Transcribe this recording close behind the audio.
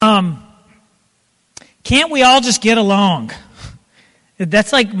can't we all just get along?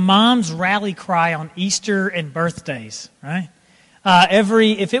 That's like mom's rally cry on Easter and birthdays, right?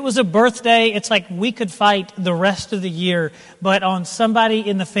 If it was a birthday, it's like we could fight the rest of the year, but on somebody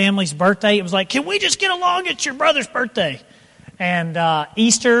in the family's birthday, it was like, can we just get along? It's your brother's birthday. And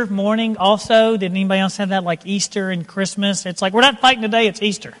Easter morning also, did anybody else have that? Like Easter and Christmas, it's like we're not fighting today, it's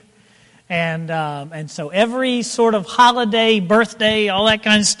Easter. And so every sort of holiday, birthday, all that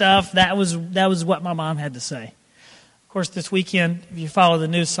kind of stuff, that was what my mom had to say. Of course, this weekend, if you follow the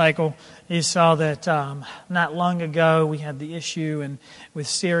news cycle, you saw that not long ago we had the issue with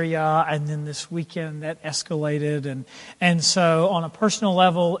Syria, and then this weekend that escalated. And so on a personal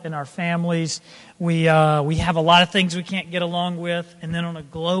level in our families, we have a lot of things we can't get along with. And then on a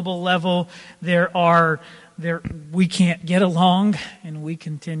global level, we can't get along, and we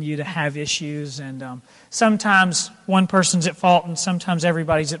continue to have issues. And sometimes one person's at fault, and sometimes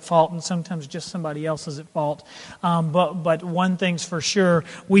everybody's at fault, and sometimes just somebody else is at fault. But one thing's for sure,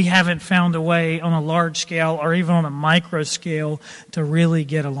 we haven't found a way on a large scale or even on a micro scale to really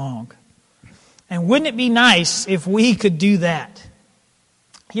get along. And wouldn't it be nice if we could do that?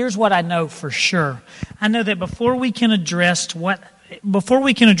 Here's what I know for sure. I know that before we can address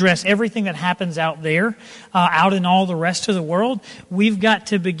everything that happens out there, out in all the rest of the world, we've got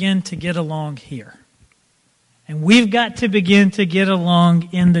to begin to get along here. And we've got to begin to get along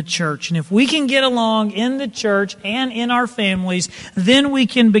in the church. And if we can get along in the church and in our families, then we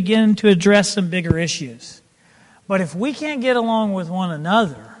can begin to address some bigger issues. But if we can't get along with one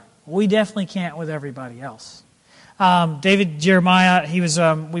another, we definitely can't with everybody else. David Jeremiah,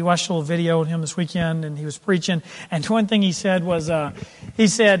 we watched a little video of him this weekend, and he was preaching. And one thing he said was, I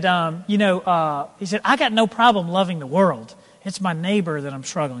got no problem loving the world. It's my neighbor that I'm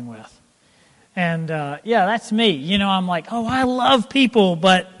struggling with. And that's me. I'm like, I love people,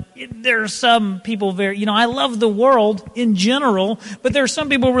 but there are some people I love the world in general, but there are some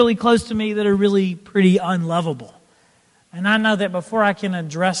people really close to me that are really pretty unlovable. And I know that before I can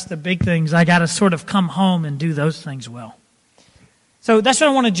address the big things, I got to sort of come home and do those things well. So that's what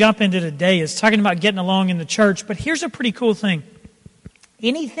I want to jump into today, is talking about getting along in the church. But here's a pretty cool thing.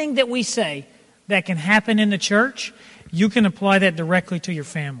 Anything that we say that can happen in the church, you can apply that directly to your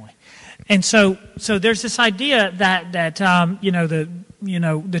family. And so there's this idea that the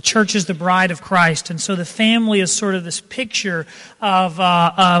church is the bride of Christ, and so the family is sort of this picture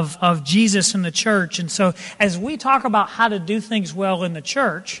of Jesus in the church. And so as we talk about how to do things well in the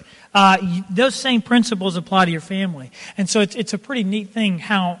church, those same principles apply to your family. And so it's a pretty neat thing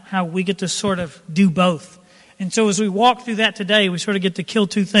how we get to sort of do both. And so as we walk through that today, we sort of get to kill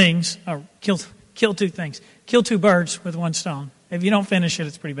two birds with one stone. If you don't finish it,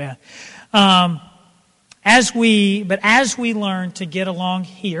 it's pretty bad. As we learn to get along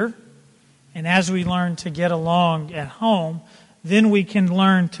here, and as we learn to get along at home, then we can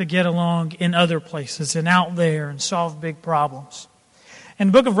learn to get along in other places and out there and solve big problems. In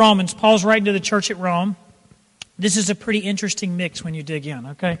the book of Romans, Paul's writing to the church at Rome. This is a pretty interesting mix when you dig in,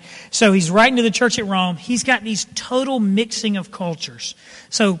 okay? So he's writing to the church at Rome. He's got these total mixing of cultures.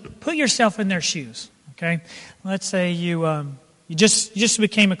 So put yourself in their shoes, okay? Let's say you just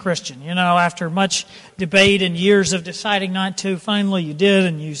became a Christian, after much debate and years of deciding not to. Finally, you did,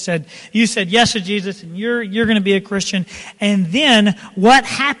 and you said yes to Jesus, and you're going to be a Christian. And then what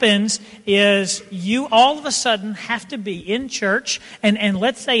happens is you all of a sudden have to be in church, and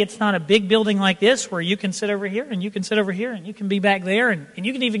let's say it's not a big building like this where you can sit over here and you can sit over here and you can be back there, and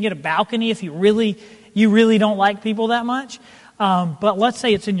you can even get a balcony if you really don't like people that much. But let's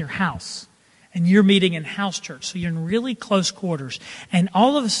say it's in your house. And you're meeting in house church, so you're in really close quarters. And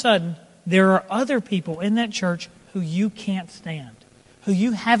all of a sudden, there are other people in that church who you can't stand, who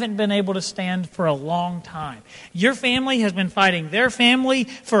you haven't been able to stand for a long time. Your family has been fighting their family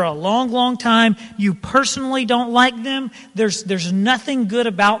for a long, long time. You personally don't like them. There's nothing good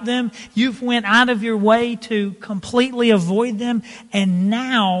about them. You've went out of your way to completely avoid them. And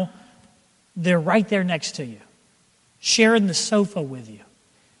now, they're right there next to you, sharing the sofa with you.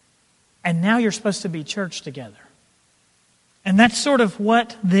 And now you're supposed to be church together. And that's sort of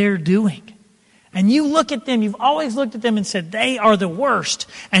what they're doing. And you look at them, you've always looked at them and said, they are the worst.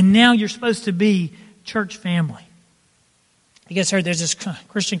 And now you're supposed to be church family. You guys heard there's this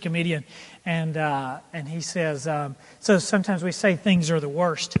Christian comedian, and he says, so sometimes we say things are the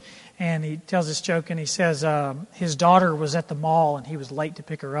worst. And he tells this joke, and he says his daughter was at the mall, and he was late to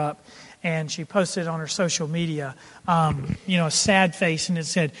pick her up. And she posted on her social media, a sad face, and it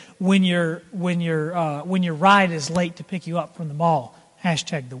said, "When your ride is late to pick you up from the mall,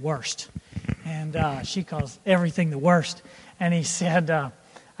 #the worst." And she calls everything the worst. And he said,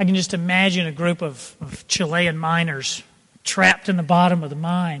 I can just imagine a group of Chilean miners trapped in the bottom of the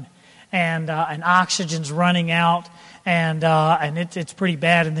mine, and oxygen's running out, and it's pretty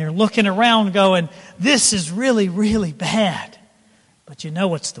bad, and they're looking around going, this is really, really bad. But you know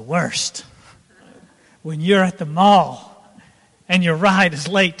what's the worst? When you're at the mall and your ride is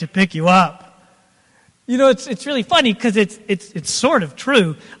late to pick you up. You know, it's really funny because it's sort of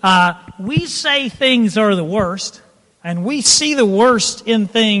true. We say things are the worst, and we see the worst in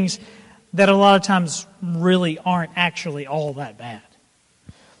things that a lot of times really aren't actually all that bad.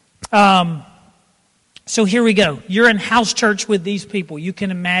 So here we go. You're in house church with these people. You can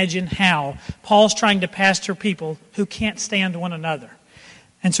imagine how Paul's trying to pastor people who can't stand one another.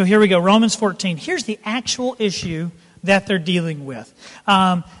 And so here we go, Romans 14. Here's the actual issue that they're dealing with.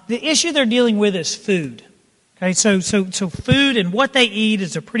 The issue they're dealing with is food. Okay, so food and what they eat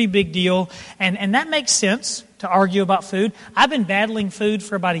is a pretty big deal, and that makes sense to argue about food. I've been battling food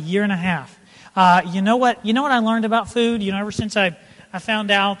for about a year and a half. You know what I learned about food? You know, ever since I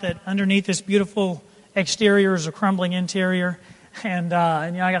found out that underneath this beautiful exterior is a crumbling interior, and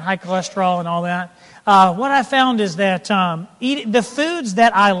I got high cholesterol and all that. What I found is that the foods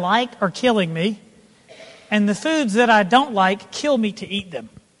that I like are killing me, and the foods that I don't like kill me to eat them.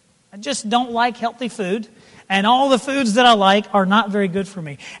 I just don't like healthy food, and all the foods that I like are not very good for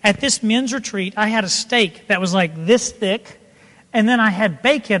me. At this men's retreat, I had a steak that was like this thick, and then I had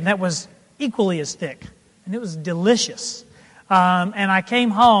bacon that was equally as thick, and it was delicious. And I came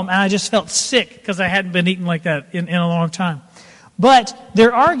home, and I just felt sick because I hadn't been eating like that in a long time. But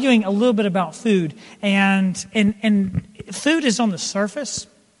they're arguing a little bit about food, and food is on the surface,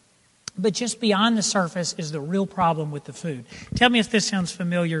 but just beyond the surface is the real problem with the food. Tell me if this sounds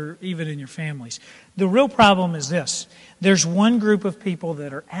familiar even in your families. The real problem is this. There's one group of people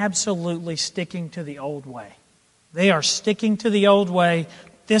that are absolutely sticking to the old way. They are sticking to the old way.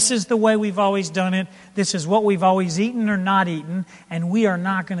 This is the way we've always done it. This is what we've always eaten or not eaten, and we are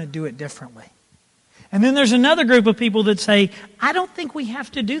not going to do it differently. And then there's another group of people that say, I don't think we have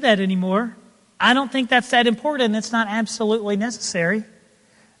to do that anymore. I don't think that's that important. It's not absolutely necessary.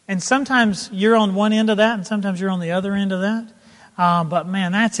 And sometimes you're on one end of that, and sometimes you're on the other end of that. But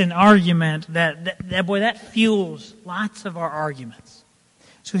man, that's an argument that fuels lots of our arguments.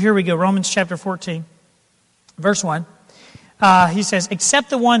 So here we go, Romans chapter 14, verse 1. He says, "Except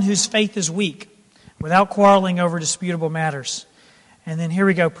the one whose faith is weak, without quarreling over disputable matters." And then here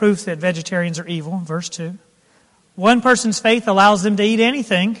we go, proof that vegetarians are evil, verse 2. "One person's faith allows them to eat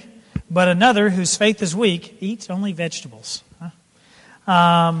anything, but another whose faith is weak eats only vegetables."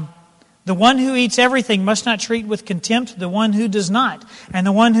 "The one who eats everything must not treat with contempt the one who does not. And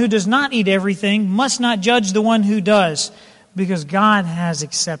the one who does not eat everything must not judge the one who does, because God has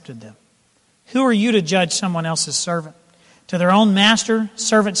accepted them. Who are you to judge someone else's servant? To their own master,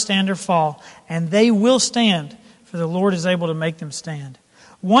 servants stand or fall, and they will stand, for the Lord is able to make them stand.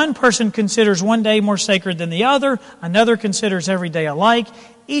 One person considers one day more sacred than the other, another considers every day alike.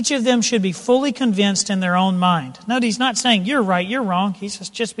 Each of them should be fully convinced in their own mind." Note, he's not saying you're right, you're wrong. He says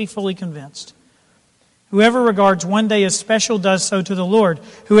just be fully convinced. "Whoever regards one day as special does so to the Lord.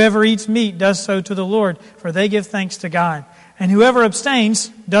 Whoever eats meat does so to the Lord, for they give thanks to God. And whoever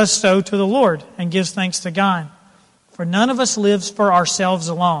abstains does so to the Lord and gives thanks to God. For none of us lives for ourselves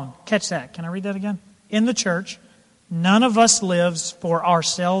alone." Catch that. Can I read that again? In the church, none of us lives for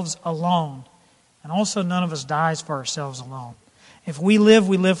ourselves alone. And also none of us dies for ourselves alone. If we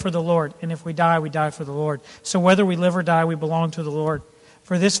live for the Lord. And if we die for the Lord. So whether we live or die, we belong to the Lord.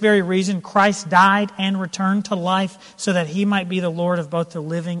 For this very reason, Christ died and returned to life so that He might be the Lord of both the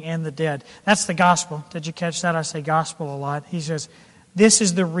living and the dead. That's the gospel. Did you catch that? I say gospel a lot. He says, this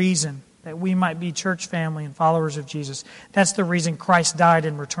is the reason that we might be church family and followers of Jesus. That's the reason Christ died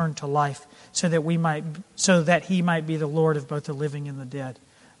and returned to life, so that He might be the Lord of both the living and the dead.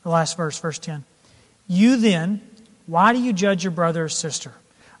 The last verse, verse 10. "You then, why do you judge your brother or sister?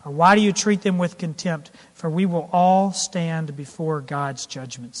 Or why do you treat them with contempt? For we will all stand before God's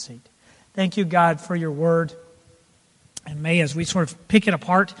judgment seat." Thank you, God, for your word. And may, as we sort of pick it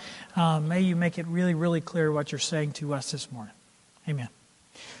apart, may you make it really, really clear what you're saying to us this morning. Amen.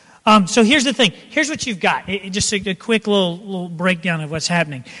 So here's the thing. Here's what you've got. Just a quick little breakdown of what's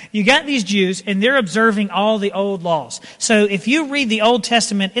happening. You got these Jews, and they're observing all the old laws. So if you read the Old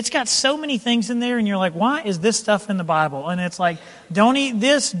Testament, it's got so many things in there, and you're like, why is this stuff in the Bible? And it's like, don't eat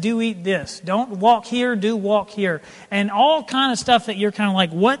this, do eat this. Don't walk here, do walk here. And all kind of stuff that you're kind of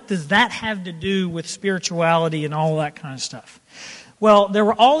like, what does that have to do with spirituality and all that kind of stuff? Well, there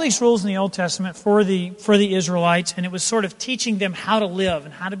were all these rules in the Old Testament for the Israelites, and it was sort of teaching them how to live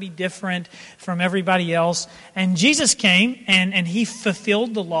and how to be different from everybody else. And Jesus came, and He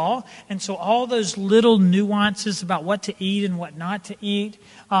fulfilled the law. And so all those little nuances about what to eat and what not to eat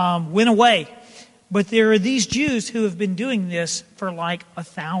went away. But there are these Jews who have been doing this for like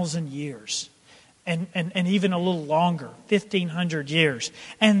 1,000 years. And even a little longer, 1,500 years.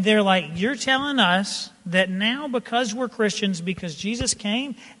 And they're like, you're telling us that now because we're Christians, because Jesus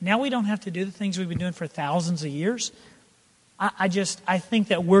came, now we don't have to do the things we've been doing for thousands of years? I think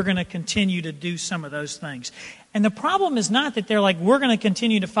that we're going to continue to do some of those things. And the problem is not that they're like, we're going to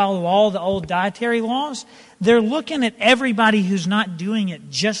continue to follow all the old dietary laws. They're looking at everybody who's not doing it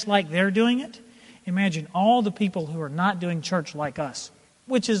just like they're doing it. Imagine all the people who are not doing church like us,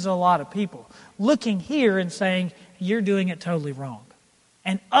 which is a lot of people, looking here and saying, you're doing it totally wrong.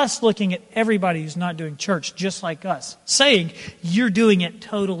 And us looking at everybody who's not doing church just like us, saying, you're doing it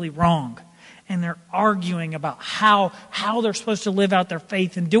totally wrong. And they're arguing about how they're supposed to live out their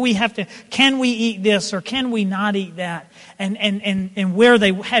faith. And can we eat this or can we not eat that? And where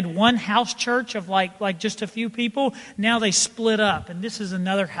they had one house church of like just a few people, now they split up. And this is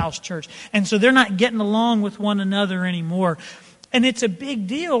another house church. And so they're not getting along with one another anymore. And it's a big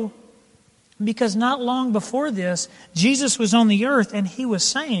deal because not long before this, Jesus was on the earth and He was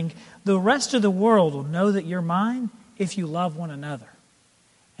saying, the rest of the world will know that you're mine if you love one another.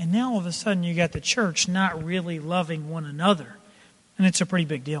 And now all of a sudden you got the church not really loving one another. And it's a pretty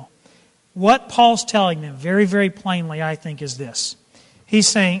big deal. What Paul's telling them very, very plainly, I think, is this. He's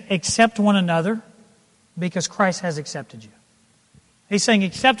saying, accept one another because Christ has accepted you. He's saying,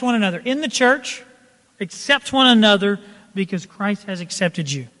 accept one another in the church, accept one another because Christ has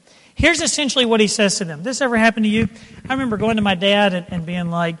accepted you. Here's essentially what he says to them. This ever happened to you? I remember going to my dad and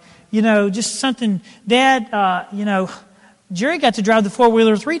being like, just something, Dad, Jerry got to drive the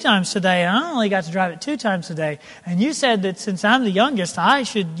four-wheeler 3 times today, and I only got to drive it 2 times today. And you said that since I'm the youngest, I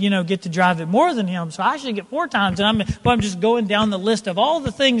should, get to drive it more than him, so I should get 4 times. And I'm just going down the list of all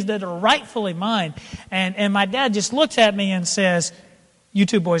the things that are rightfully mine. And my dad just looks at me and says, you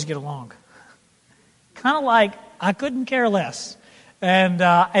two boys get along. Kind of like, I couldn't care less.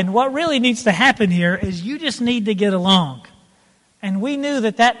 And what really needs to happen here is you just need to get along. And we knew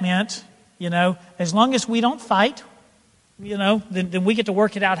that meant, as long as we don't fight, then we get to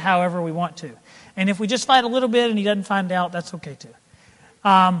work it out however we want to. And if we just fight a little bit and he doesn't find out, that's okay too.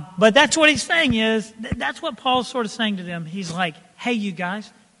 But that's what he's saying is, that's what Paul's sort of saying to them. He's like, hey, you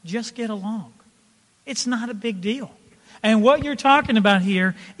guys, just get along. It's not a big deal. And what you're talking about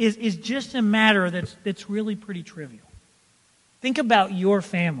here is just a matter that's really pretty trivial. Think about your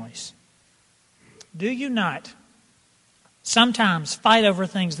families. Do you not sometimes fight over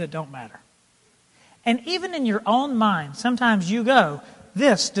things that don't matter? And even in your own mind, sometimes you go,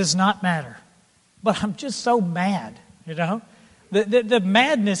 this does not matter. But I'm just so mad, The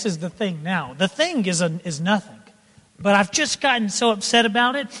madness is the thing now. The thing is nothing. But I've just gotten so upset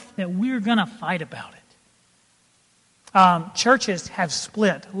about it that we're going to fight about it. Churches have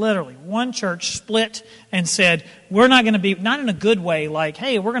split, literally. One church split and said, we're not going to be, not in a good way, like,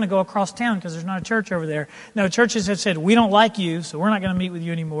 hey, we're going to go across town because there's not a church over there. No, churches have said, we don't like you, so we're not going to meet with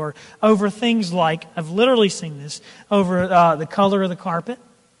you anymore, over things like, I've literally seen this, over the color of the carpet.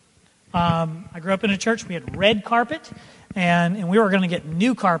 I grew up in a church, we had red carpet, and we were going to get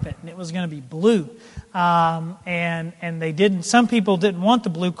new carpet, and it was going to be blue. And they didn't, some people didn't want the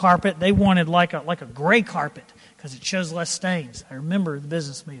blue carpet, they wanted like a gray carpet, because it shows less stains. I remember the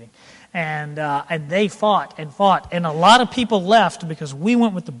business meeting. And they fought, and a lot of people left because we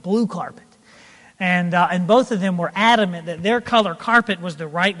went with the blue carpet. And both of them were adamant that their color carpet was the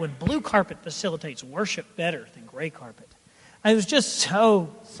right one. Blue carpet facilitates worship better than gray carpet. It was just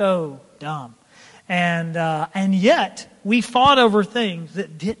so dumb. And yet, we fought over things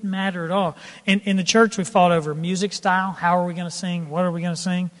that didn't matter at all. In the church, we fought over music style. How are we going to sing? What are we going to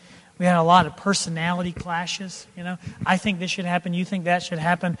sing? We had a lot of personality clashes, I think this should happen. You think that should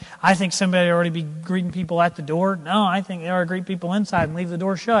happen. I think somebody ought to be greeting people at the door. No, I think they ought to greet people inside and leave the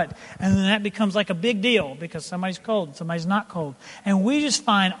door shut. And then that becomes like a big deal because somebody's cold and somebody's not cold. And we just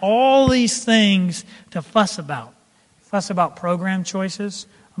find all these things to fuss about. Fuss about program choices.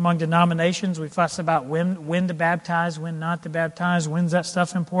 Among denominations, we fuss about when to baptize, when not to baptize, when's that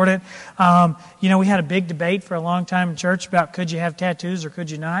stuff important. We had a big debate for a long time in church about could you have tattoos or could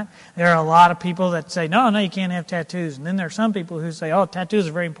you not. There are a lot of people that say, no, you can't have tattoos. And then there are some people who say, oh, tattoos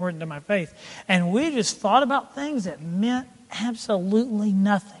are very important to my faith. And we just thought about things that meant absolutely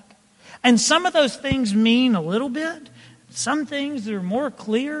nothing. And some of those things mean a little bit. some things are more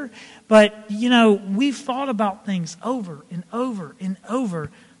clear, but, we've thought about things over and over and over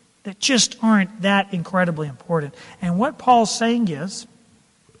that just aren't that incredibly important. And what Paul's saying is,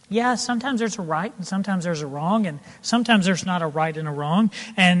 yeah, sometimes there's a right and sometimes there's a wrong, and sometimes there's not a right and a wrong.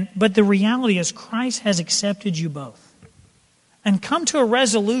 But the reality is Christ has accepted you both. And come to a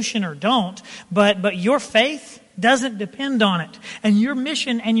resolution or don't, but your faith doesn't depend on it. And your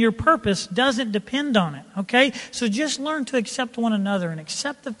mission and your purpose doesn't depend on it. Okay? So just learn to accept one another and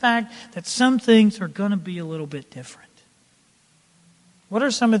accept the fact that some things are going to be a little bit different. What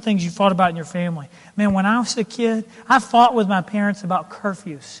are some of the things you fought about in your family? Man, when I was a kid, I fought with my parents about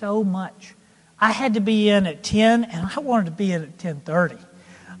curfew so much. I had to be in at 10, and I wanted to be in at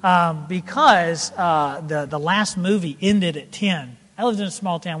 10:30 because the last movie ended at 10. I lived in a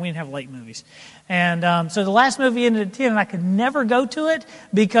small town. We didn't have late movies. And so the last movie ended at 10, and I could never go to it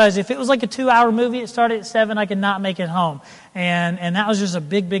because if it was like a 2-hour movie, it started at 7, I could not make it home. And that was just a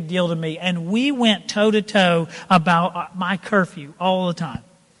big, big deal to me. And we went toe-to-toe about my curfew all the time.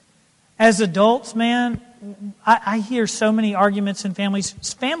 As adults, man, I hear so many arguments in families.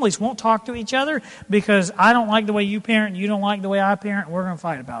 Families won't talk to each other because I don't like the way you parent, you don't like the way I parent, and we're going to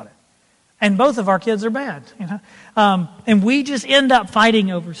fight about it. And both of our kids are bad, and we just end up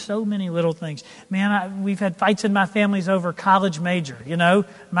fighting over so many little things. Man, we've had fights in my families over college major.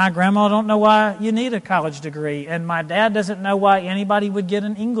 My grandma don't know why you need a college degree, and my dad doesn't know why anybody would get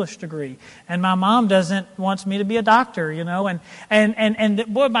an English degree, and my mom wants me to be a doctor. And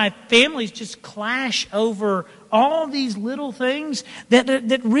boy, my families just clash over all these little things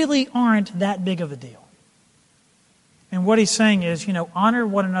that really aren't that big of a deal. And what he's saying is, honor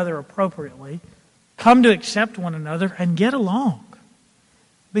one another appropriately, come to accept one another, and get along.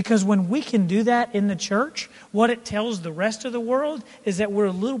 Because when we can do that in the church, what it tells the rest of the world is that we're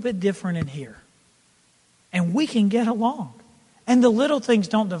a little bit different in here. And we can get along. And the little things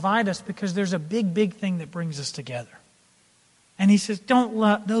don't divide us because there's a big, big thing that brings us together. And he says, don't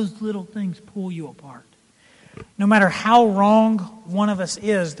let those little things pull you apart. No matter how wrong one of us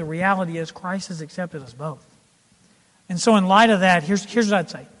is, the reality is Christ has accepted us both. And so in light of that, here's what I'd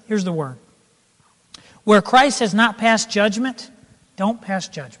say. Here's the word. Where Christ has not passed judgment, don't pass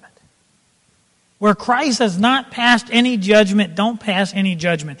judgment. Where Christ has not passed any judgment, don't pass any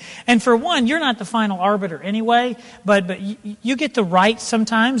judgment. And for one, you're not the final arbiter anyway, but you get the right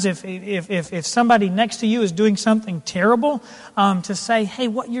sometimes if somebody next to you is doing something terrible, to say, hey,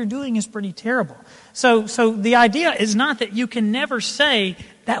 what you're doing is pretty terrible. So the idea is not that you can never say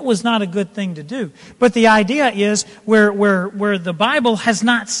that was not a good thing to do. But the idea is where the Bible has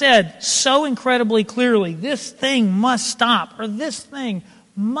not said so incredibly clearly, this thing must stop, or this thing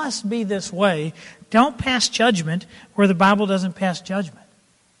must be this way, don't pass judgment where the Bible doesn't pass judgment.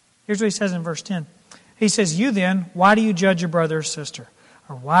 Here's what he says in verse 10. He says, you then, why do you judge your brother or sister?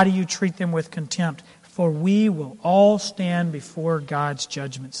 Or why do you treat them with contempt? For we will all stand before God's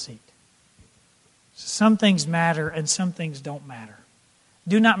judgment seat. Some things matter and some things don't matter.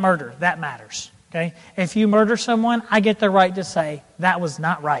 Do not murder. That matters. Okay? If you murder someone, I get the right to say, that was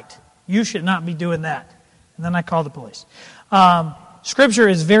not right. You should not be doing that. And then I call the police. Scripture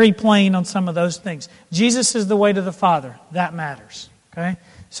is very plain on some of those things. Jesus is the way to the Father. That matters. Okay?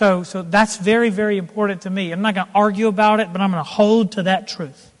 So that's very, very important to me. I'm not going to argue about it, but I'm going to hold to that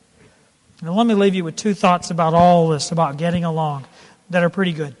truth. Now let me leave you with two thoughts about all this, about getting along, that are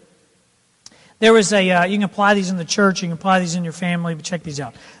pretty good. There was you can apply these in the church, you can apply these in your family, but check these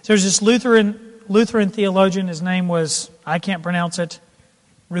out. So there's this Lutheran theologian, his name was, I can't pronounce it,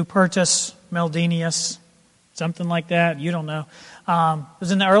 Rupertus Meldenius, something like that, you don't know. It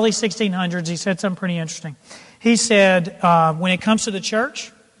was in the early 1600s, he said something pretty interesting. He said, when it comes to the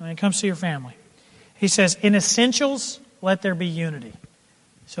church, when it comes to your family, he says, in essentials, let there be unity.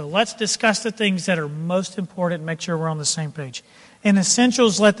 So let's discuss the things that are most important and make sure we're on the same page. In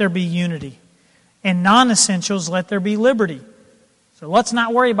essentials, let there be unity. In non-essentials, let there be liberty. So let's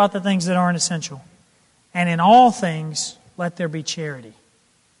not worry about the things that aren't essential. And in all things, let there be charity.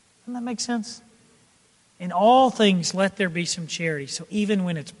 Doesn't that make sense? In all things, let there be some charity. So even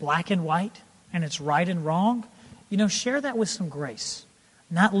when it's black and white and it's right and wrong, share that with some grace.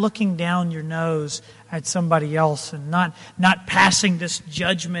 Not looking down your nose at somebody else and not passing this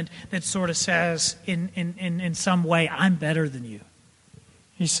judgment that sort of says in some way, I'm better than you.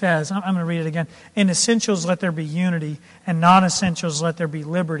 He says, I'm going to read it again. In essentials, let there be unity. And non-essentials, let there be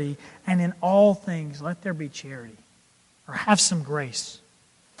liberty. And in all things, let there be charity. Or have some grace.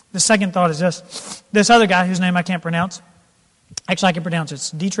 The second thought is this. This other guy, whose name I can't pronounce. Actually, I can pronounce it. It's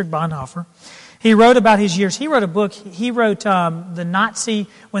Dietrich Bonhoeffer. He wrote about his years. He wrote a book. He wrote when the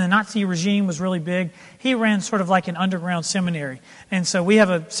Nazi regime was really big, he ran sort of like an underground seminary. And so we have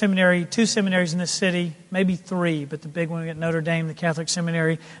a seminary, 2 seminaries in this city, maybe 3, but the big one, we got Notre Dame, the Catholic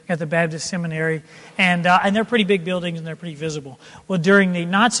Seminary, we got the Baptist Seminary, and they're pretty big buildings and they're pretty visible. Well, during the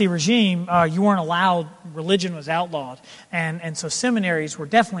Nazi regime, you weren't allowed, religion was outlawed, and so seminaries were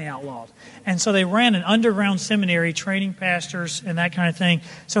definitely outlawed. And so they ran an underground seminary, training pastors and that kind of thing.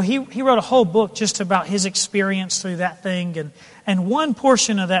 So he wrote a whole book just about his experience through that thing, and one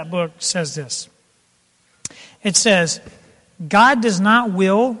portion of that book says this. It says, God does not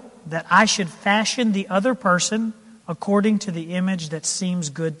will that I should fashion the other person according to the image that seems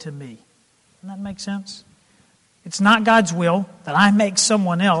good to me. Doesn't that make sense? It's not God's will that I make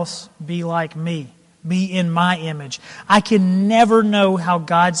someone else be like me, be in my image. I can never know how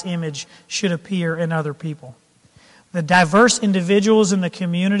God's image should appear in other people. The diverse individuals in the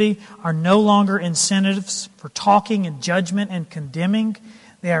community are no longer incentives for talking and judgment and condemning.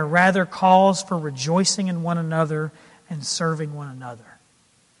 They are rather calls for rejoicing in one another and serving one another.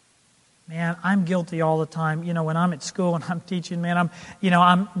 Man, I'm guilty all the time. You know, when I'm at school and I'm teaching, man,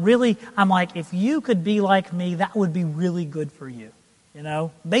 I'm like, if you could be like me, that would be really good for you. You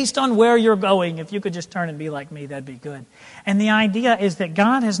know, based on where you're going, if you could just turn and be like me, that'd be good. And the idea is that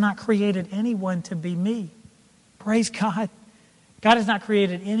God has not created anyone to be me. Praise God. God has not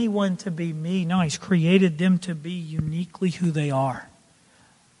created anyone to be me. No, He's created them to be uniquely who they are.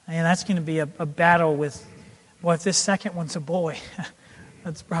 And that's going to be a battle with, well, if this second one's a boy,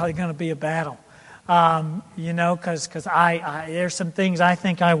 that's probably going to be a battle. Because there's some things I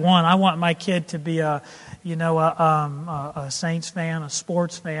think I want. I want my kid to be a Saints fan, a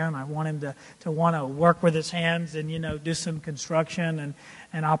sports fan. I want him to want to work with his hands and, do some construction.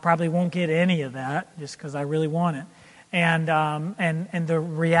 And I probably won't get any of that just because I really want it. And the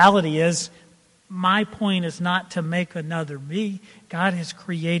reality is, my point is not to make another me. God has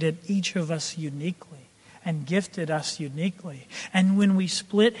created each of us uniquely and gifted us uniquely. And when we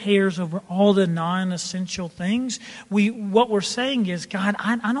split hairs over all the non-essential things, what we're saying is, God,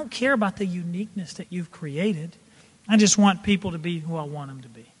 I don't care about the uniqueness that you've created. I just want people to be who I want them to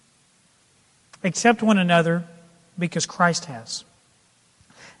be. Accept one another because Christ has.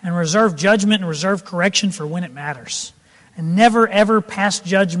 And reserve judgment and reserve correction for when it matters. And never ever pass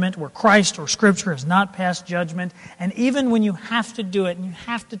judgment where Christ or Scripture has not passed judgment. And even when you have to do it and you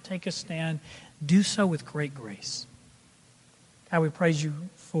have to take a stand, do so with great grace. God, we praise you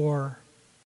for